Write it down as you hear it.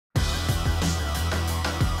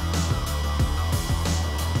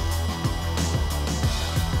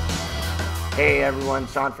Hey everyone,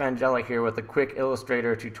 Sean Frangella here with a quick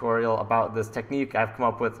Illustrator tutorial about this technique I've come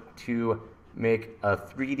up with to make a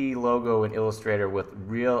 3D logo in Illustrator with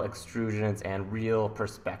real extrusions and real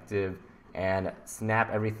perspective and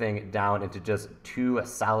snap everything down into just two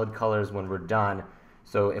solid colors when we're done.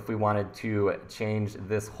 So if we wanted to change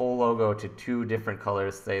this whole logo to two different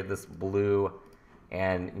colors, say this blue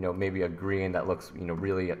and maybe a green that looks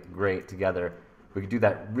really great together, we could do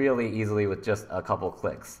that really easily with just a couple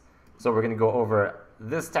clicks. So we're going to go over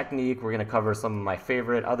this technique. We're going to cover some of my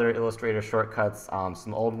favorite other Illustrator shortcuts,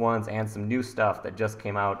 some old ones, and some new stuff that just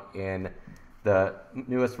came out in the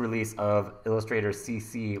newest release of Illustrator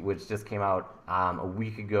CC, which just came out a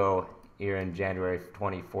week ago here in January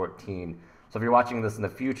 2014. So if you're watching this in the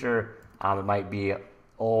future, it might be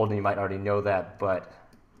old and you might already know that, but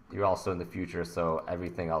you're also in the future, so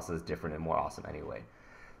everything else is different and more awesome anyway.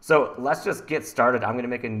 So let's just get started. I'm going to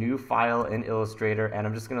make a new file in Illustrator, and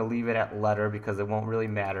I'm just going to leave it at letter because it won't really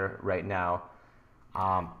matter right now.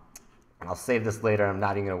 I'll save this later. I'm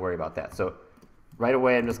not even going to worry about that. So right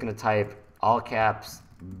away, I'm just going to type all caps,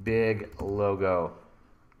 big logo,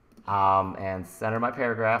 and center my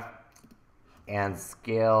paragraph and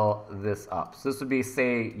scale this up. So this would be,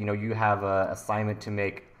 say, you have an assignment to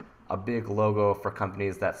make a big logo for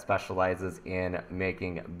companies that specializes in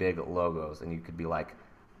making big logos, and you could be like,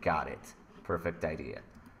 got it. Perfect idea.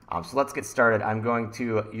 So let's get started. I'm going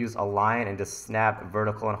to use a line and just snap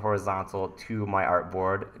vertical and horizontal to my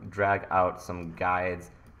artboard, drag out some guides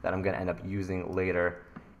that I'm going to end up using later.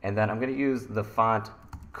 And then I'm going to use the font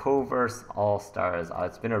Coverse All Stars.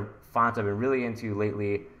 It's been a font I've been really into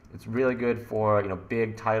lately. It's really good for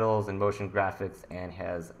big titles and motion graphics and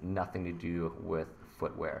has nothing to do with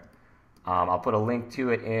footwear. I'll put a link to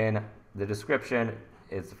it in the description.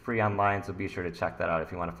 It's free online, so be sure to check that out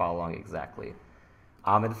if you want to follow along exactly.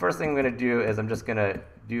 And the first thing I'm going to do is I'm just going to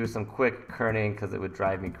do some quick kerning because it would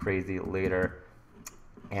drive me crazy later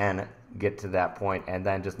and get to that point, and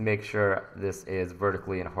then just make sure this is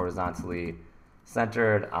vertically and horizontally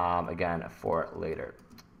centered, again, for later.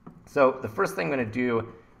 So the first thing I'm going to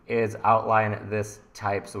do is outline this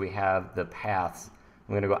type so we have the paths.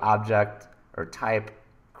 I'm going to go Object or Type,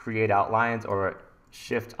 Create Outlines, or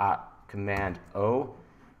Shift Command O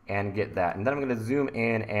and get that. And then I'm going to zoom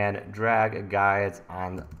in and drag guides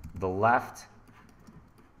on the left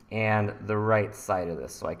and the right side of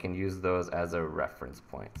this so I can use those as a reference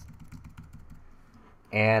point.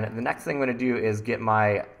 And the next thing I'm going to do is get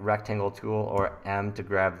my rectangle tool, or M, to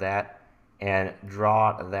grab that and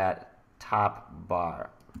draw that top bar.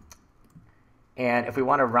 And if we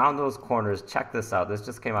want to round those corners, check this out. This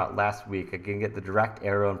just came out last week. I can get the direct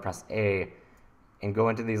arrow and press A and go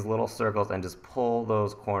into these little circles and just pull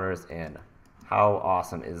those corners in. How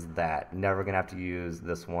awesome is that? Never gonna have to use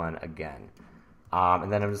this one again.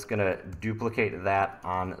 And then I'm just gonna duplicate that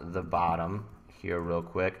on the bottom here real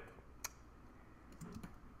quick.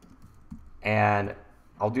 And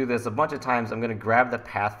I'll do this a bunch of times. I'm gonna grab the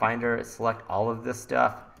Pathfinder, select all of this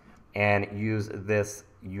stuff, and use this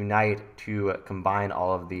Unite to combine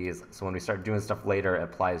all of these. So when we start doing stuff later, it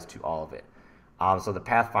applies to all of it. So the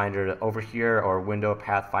Pathfinder over here, or Window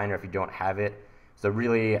Pathfinder if you don't have it, is a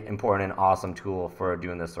really important and awesome tool for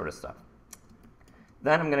doing this sort of stuff.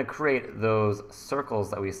 Then I'm going to create those circles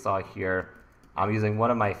that we saw here. I'm using one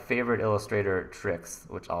of my favorite Illustrator tricks,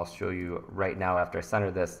 which I'll show you right now after I center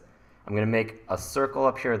this. I'm going to make a circle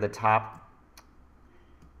up here at the top.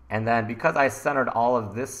 And then because I centered all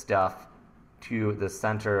of this stuff to the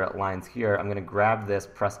center lines here, I'm going to grab this,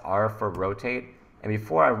 press R for rotate. And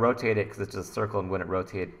before I rotate it, because it's just a circle and wouldn't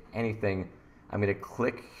rotate anything, I'm going to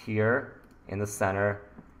click here in the center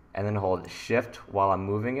and then hold Shift while I'm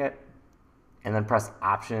moving it, and then press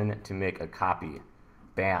Option to make a copy.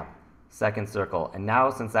 Bam, second circle. And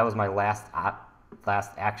now, since that was my last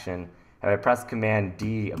action, if I press Command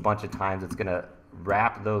D a bunch of times, it's going to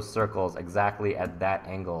wrap those circles exactly at that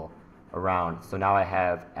angle around. So now I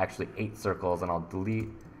have actually 8 circles, and I'll delete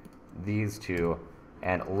these two.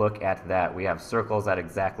 And look at that. We have circles that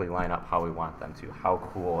exactly line up how we want them to. How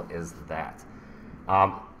cool is that?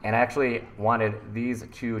 And I actually wanted these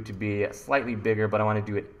two to be slightly bigger, but I want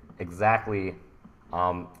to do it exactly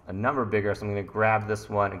a number bigger. So I'm going to grab this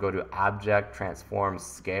one and go to Object, Transform,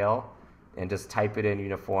 Scale, and just type it in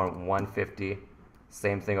Uniform 150.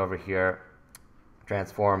 Same thing over here.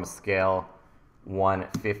 Transform, Scale,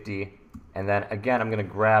 150. And then again, I'm going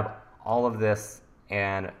to grab all of this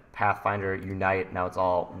and Pathfinder Unite. Now it's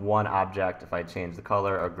all one object. If I change the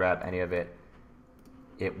color or grab any of it,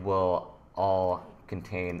 it will all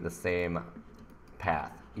contain the same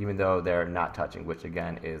path, even though they're not touching, which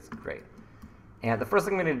again is great. And the first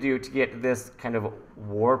thing I'm going to do to get this kind of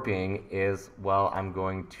warping is, well, I'm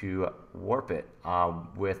going to warp it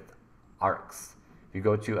with arcs. If you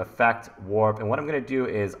go to Effect, Warp, and what I'm going to do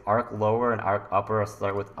is arc lower and arc upper. I'll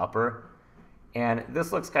start with upper. And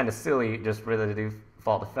this looks kind of silly just for the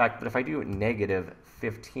default effect, but if I do negative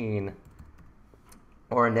 15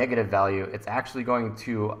 or a negative value, it's actually going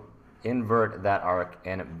to invert that arc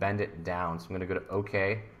and bend it down. So I'm going to go to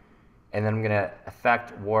OK. And then I'm going to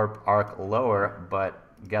Effect, Warp, Arc lower, but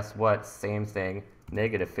guess what? Same thing,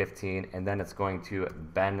 negative 15, and then it's going to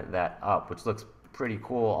bend that up, which looks pretty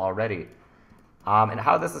cool already. And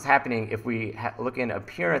how this is happening, if we look in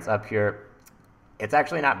Appearance up here, it's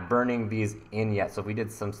actually not burning these in yet. So if we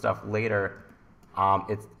did some stuff later,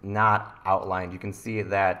 it's not outlined. You can see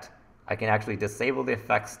that I can actually disable the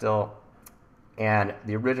effect still, and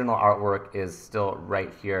the original artwork is still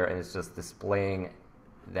right here, and it's just displaying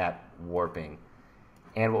that warping.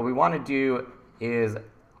 And what we want to do is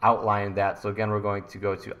outline that. So again, we're going to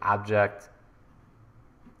go to Object,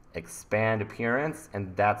 Expand Appearance,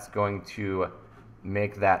 and that's going to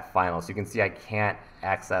make that final. So you can see I can't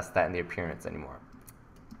access that in the appearance anymore.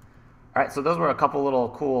 All right, so those were a couple little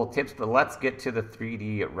cool tips, but let's get to the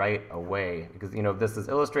 3D right away, because this is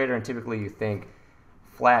Illustrator, and typically you think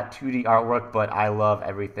flat 2D artwork, but I love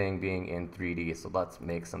everything being in 3D, so let's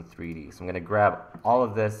make some 3D. So I'm going to grab all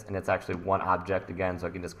of this, and it's actually one object again, so I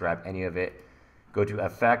can just grab any of it. Go to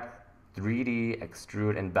Effect, 3D,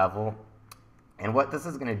 Extrude, and Bevel. And what this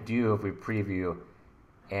is going to do if we preview,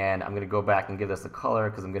 and I'm going to go back and give this a color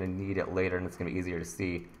because I'm going to need it later and it's going to be easier to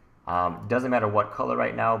see. Doesn't matter what color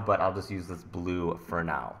right now, but I'll just use this blue for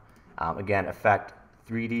now. Again, Effect,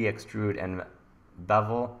 3D, Extrude, and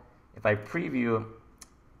Bevel. If I preview,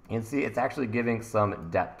 you can see it's actually giving some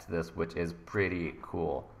depth to this, which is pretty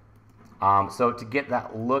cool. So to get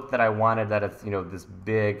that look that I wanted, that it's this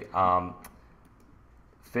big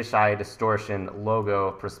fisheye distortion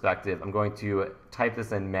logo perspective, I'm going to type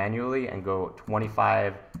this in manually and go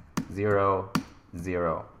 25, 0,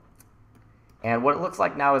 0. And what it looks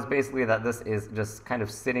like now is basically that this is just kind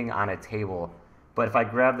of sitting on a table. But if I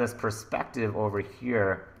grab this perspective over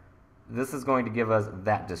here, this is going to give us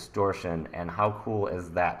that distortion, and how cool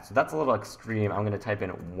is that? So that's a little extreme. I'm going to type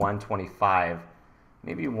in 125,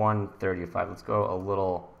 maybe 135. Let's go a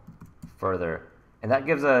little further. And that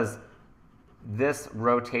gives us this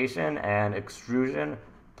rotation and extrusion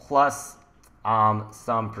plus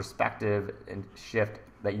some perspective and shift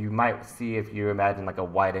that you might see if you imagine like a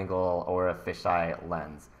wide angle or a fisheye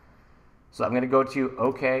lens. So I'm going to go to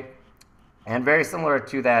OK, and very similar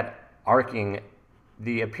to that arcing,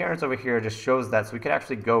 the appearance over here just shows that, so we could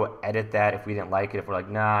actually go edit that if we didn't like it, if we're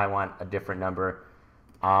like, nah, I want a different number.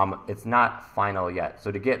 It's not final yet.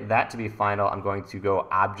 So to get that to be final, I'm going to go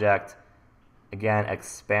Object, again,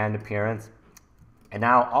 Expand Appearance. And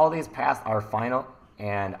now all these paths are final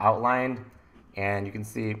and outlined, and you can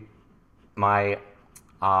see my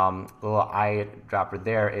little eyedropper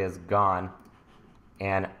there is gone,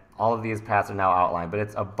 and all of these paths are now outlined. But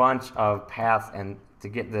it's a bunch of paths, and to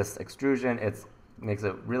get this extrusion, it makes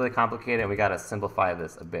it really complicated, and we got to simplify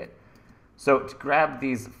this a bit. So to grab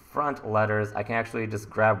these front letters, I can actually just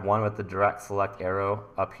grab one with the direct select arrow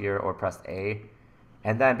up here, or press A.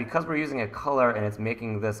 And then because we're using a color and it's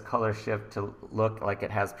making this color shift to look like it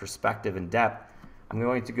has perspective and depth, I'm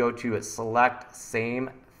going to go to Select, Same,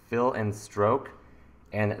 Fill, and Stroke.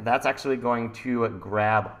 And that's actually going to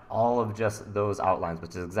grab all of just those outlines,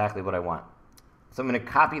 which is exactly what I want. So I'm going to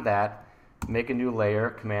copy that, make a new layer,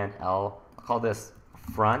 Command L. I'll call this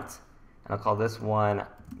Front, and I'll call this one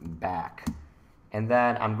Back. And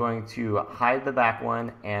then I'm going to hide the back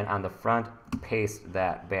one, and on the front, paste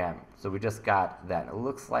that, bam. So we just got that. It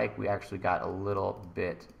looks like we actually got a little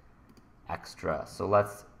bit extra. So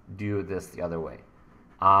let's do this the other way.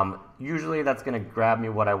 Usually that's going to grab me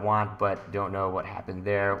what I want, but don't know what happened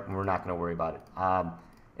there. We're not going to worry about it.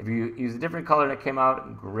 If you use a different color and it came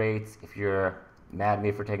out, great. If you're mad at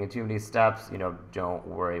me for taking too many steps, don't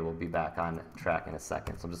worry. We'll be back on track in a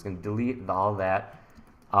second. So I'm just going to delete all that.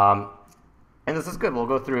 And this is good. We'll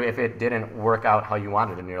go through if it didn't work out how you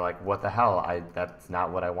wanted and you're like, what the hell? That's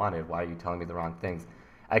not what I wanted. Why are you telling me the wrong things?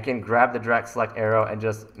 I can grab the direct select arrow and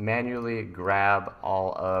just manually grab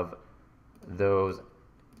all of those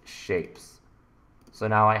shapes. So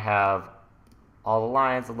now I have all the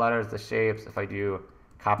lines, the letters, the shapes. If I do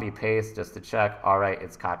copy paste just to check, all right,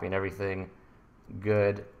 it's copying everything.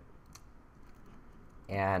 Good.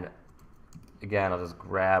 And again, I'll just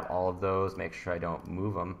grab all of those, make sure I don't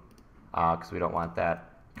move them because we don't want that.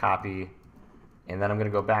 Copy. And then I'm going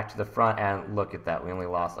to go back to the front and look at that. We only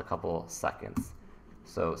lost a couple seconds.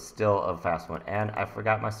 So still a fast one. And I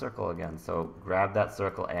forgot my circle again. So grab that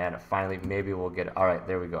circle and finally maybe we'll get it. All right,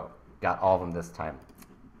 there we go. Got all of them this time.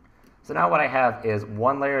 So now what I have is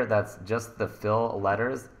one layer that's just the fill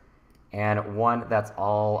letters and one that's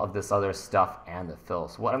all of this other stuff and the fill.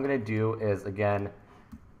 So what I'm going to do is, again,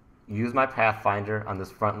 use my Pathfinder on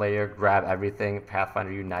this front layer, grab everything,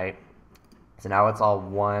 Pathfinder Unite. So now it's all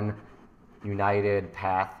one united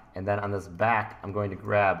path. And then on this back, I'm going to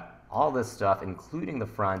grab all this stuff, including the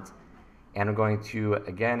front, and I'm going to,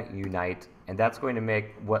 again, unite. And that's going to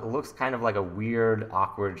make what looks kind of like a weird,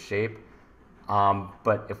 awkward shape.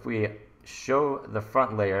 But if we show the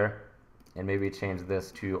front layer, and maybe change this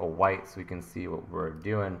to a white so we can see what we're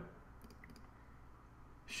doing,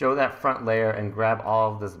 show that front layer and grab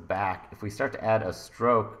all of this back. If we start to add a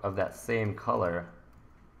stroke of that same color,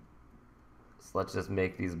 so let's just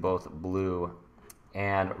make these both blue,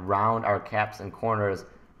 and round our caps and corners.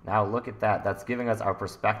 Now look at that. That's giving us our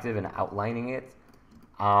perspective and outlining it,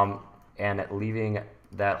 and leaving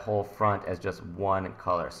that whole front as just one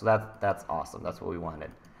color. So that's awesome. That's what we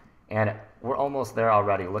wanted. And we're almost there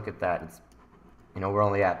already. Look at that. It's, we're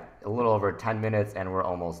only at a little over 10 minutes and we're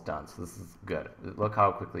almost done. So this is good. Look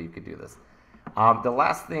how quickly you could do this. The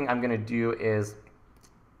last thing I'm going to do is,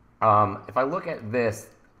 if I look at this,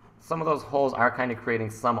 some of those holes are kind of creating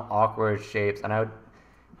some awkward shapes, and I would,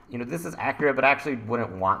 this is accurate, but I actually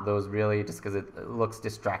wouldn't want those really, just because it looks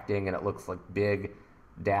distracting and it looks like big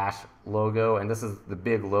dash logo, and this is the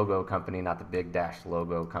big logo company, not the big dash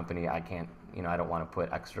logo company. I can't, I don't want to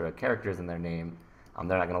put extra characters in their name.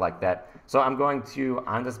 They're not going to like that. So I'm going to,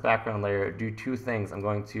 on this background layer, do two things. I'm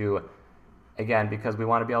going to, again, because we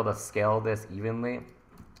want to be able to scale this evenly.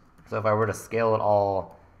 So if I were to scale it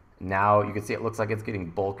all now, you can see it looks like it's getting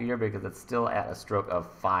bulkier because it's still at a stroke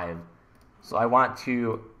of 5. So I want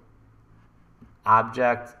to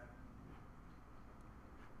object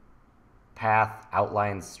path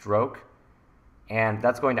outline stroke, and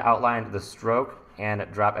that's going to outline the stroke and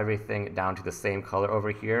drop everything down to the same color over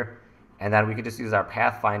here. And then we could just use our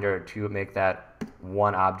Pathfinder to make that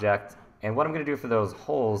one object. And what I'm going to do for those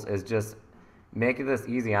holes is just make this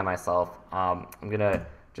easy on myself. I'm going to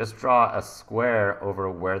just draw a square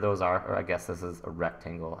over where those are, or I guess this is a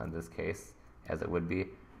rectangle in this case, as it would be.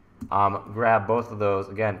 Grab both of those,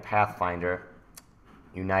 again, Pathfinder,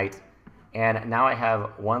 unite. And now I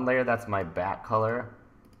have one layer that's my back color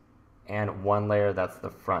and one layer that's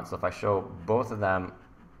the front. So if I show both of them,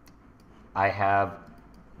 I have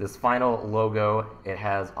this final logo. It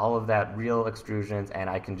has all of that real extrusions, and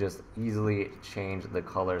I can just easily change the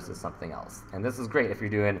colors to something else. And this is great if you're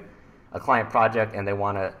doing a client project and they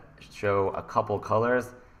want to show a couple colors.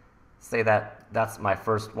 Say that that's my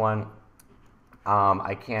first one.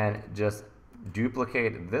 I can just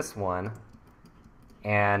duplicate this one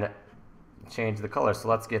and change the color. So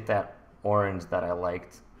let's get that orange that I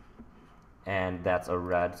liked, and that's a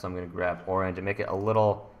red. So I'm going to grab orange and make it a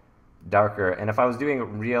little darker. And if I was doing a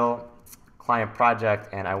real client project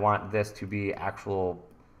and I want this to be actual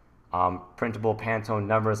printable Pantone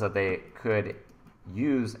numbers that they could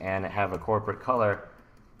use and have a corporate color,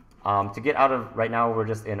 to get out of, right now we're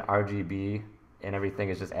just in RGB and everything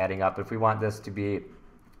is just adding up. If we want this to be,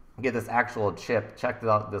 get this actual chip, check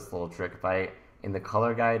out this little trick. If I, in the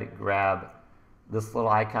color guide, grab this little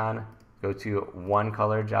icon, go to one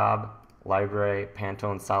color job, library,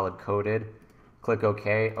 Pantone solid coated, click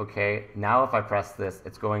OK. OK. Now if I press this,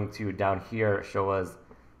 it's going to, down here, show us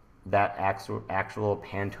that actual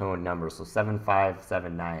Pantone number, so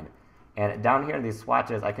 7579. And down here in these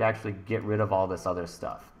swatches, I could actually get rid of all this other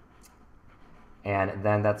stuff. And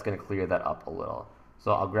then that's going to clear that up a little.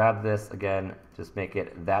 So I'll grab this again, just make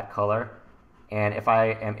it that color. And if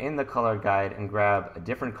I am in the color guide and grab a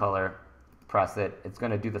different color, press it, it's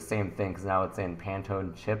going to do the same thing because now it's in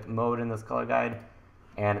Pantone chip mode in this color guide.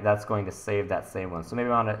 And that's going to save that same one. So maybe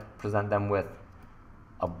I want to present them with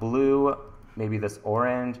a blue, maybe this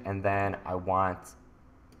orange, and then I want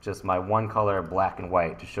just my one color, black and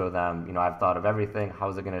white, to show them, I've thought of everything.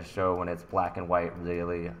 How's it going to show when it's black and white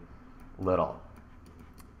really little?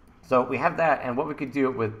 So we have that, and what we could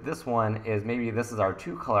do with this one is maybe this is our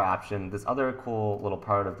 2-color option. This other cool little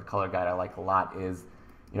part of the color guide I like a lot is,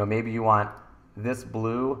 maybe you want this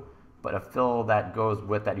blue, but a fill that goes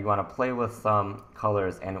with that. You want to play with some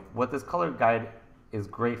colors, and what this color guide is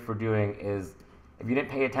great for doing is, if you didn't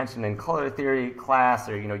pay attention in color theory class,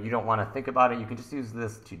 or you don't want to think about it, you can just use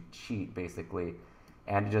this to cheat basically,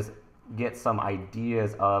 and just get some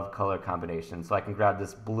ideas of color combinations. So I can grab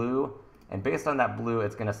this blue, and based on that blue,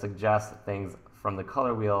 it's going to suggest things from the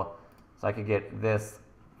color wheel. So I could get this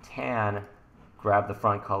tan, grab the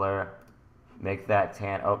front color, make that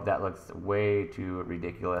tan, oh, that looks way too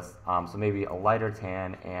ridiculous. So maybe a lighter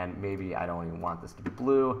tan, and maybe I don't even want this to be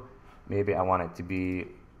blue. Maybe I want it to be,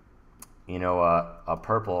 you know, a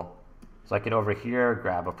purple. So I could over here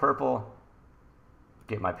grab a purple,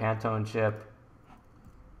 get my Pantone chip,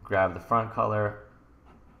 grab the front color,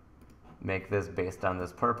 make this based on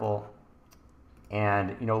this purple,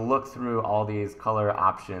 and, you know, look through all these color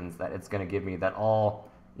options that it's going to give me that all,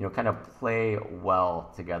 you know, kind of play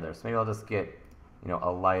well together. So maybe I'll just get, you know,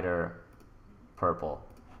 a lighter purple.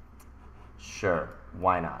 Sure,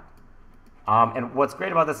 why not? And what's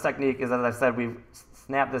great about this technique is, as I said, we've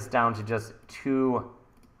snapped this down to just 2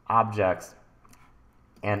 objects,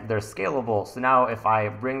 and they're scalable. So now if I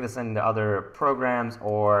bring this into other programs,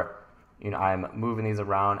 or, you know, I'm moving these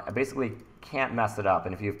around, I basically can't mess it up.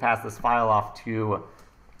 And if you've passed this file off to,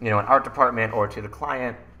 you know, an art department or to the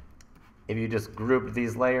client, if you just group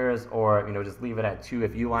these layers, or, you know, just leave it at 2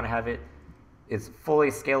 if you want to have it, it's fully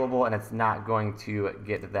scalable, and it's not going to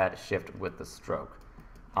get that shift with the stroke.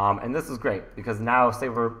 And this is great because now, say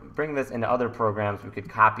we're bringing this into other programs, we could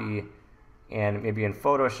copy, and maybe in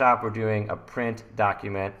Photoshop we're doing a print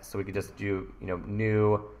document, so we could just do, you know,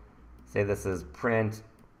 new, say this is print,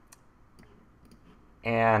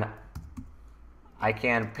 and I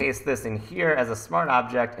can paste this in here as a smart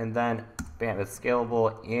object, and then bam, it's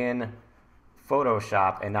scalable in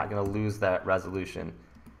Photoshop and not going to lose that resolution.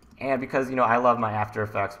 And because, you know, I love my After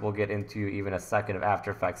Effects, we'll get into even a second of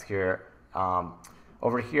After Effects here.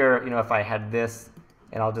 Over here, you know, if I had this,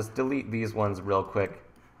 and I'll just delete these ones real quick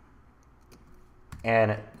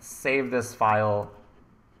and save this file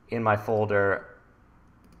in my folder,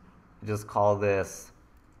 just call this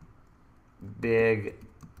big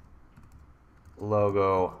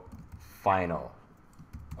logo final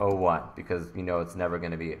 01, because, you know, it's never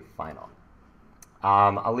going to be final.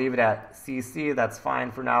 I'll leave it at CC. That's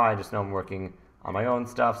fine for now. I just know I'm working on my own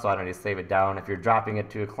stuff, so I don't need to save it down. If you're dropping it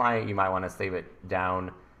to a client, you might want to save it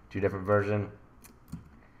down to a different version.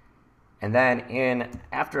 And then in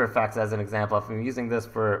After Effects, as an example, if I'm using this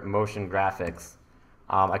for motion graphics,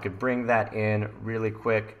 I could bring that in really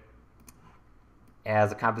quick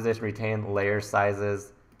as a composition, retain layer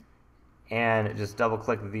sizes, and just double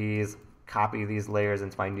click these, copy these layers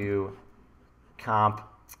into my new comp.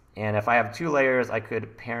 And if I have 2 layers, I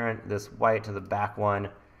could parent this white to the back one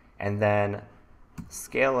and then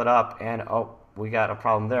scale it up, and oh, we got a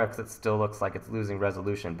problem there because it still looks like it's losing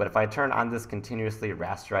resolution. But if I turn on this continuously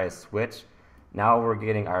rasterized switch, now we're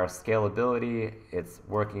getting our scalability. It's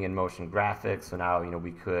working in motion graphics, so now, you know,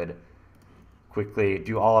 we could quickly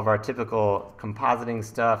do all of our typical compositing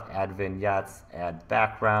stuff, add vignettes, add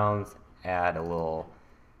backgrounds, add a little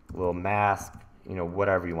mask, you know,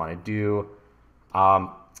 whatever you want to do.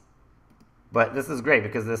 But this is great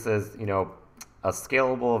because this is, you know, a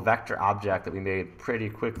scalable vector object that we made pretty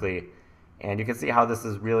quickly, and you can see how this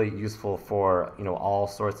is really useful for, you know, all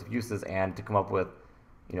sorts of uses, and to come up with,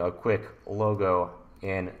 you know, a quick logo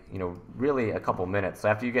in, you know, really a couple minutes. So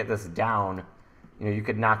after you get this down, you know, you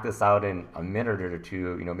could knock this out in a minute or 2,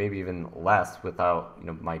 you know, maybe even less without, you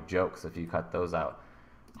know, my jokes if you cut those out.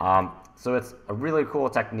 So it's a really cool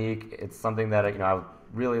technique. It's something that, you know, I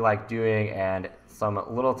really like doing, and some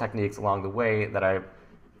little techniques along the way that I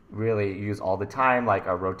really use all the time, like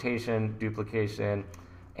a rotation, duplication,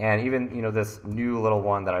 and even, you know, this new little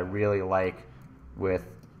one that I really like with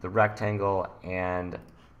the rectangle and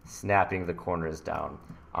snapping the corners down.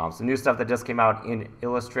 Some new stuff that just came out in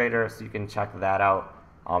Illustrator, so you can check that out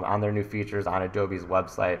on their new features on Adobe's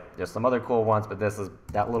website. There's some other cool ones, but this is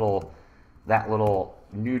that little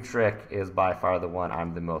new trick is by far the one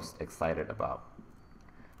I'm the most excited about.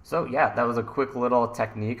 So yeah, that was a quick little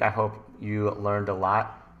technique. I hope you learned a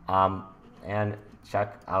lot. And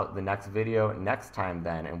check out the next video next time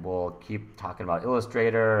then, and we'll keep talking about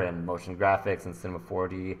Illustrator and motion graphics and Cinema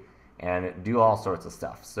 4D and do all sorts of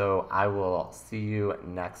stuff. So I will see you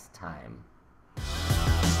next time.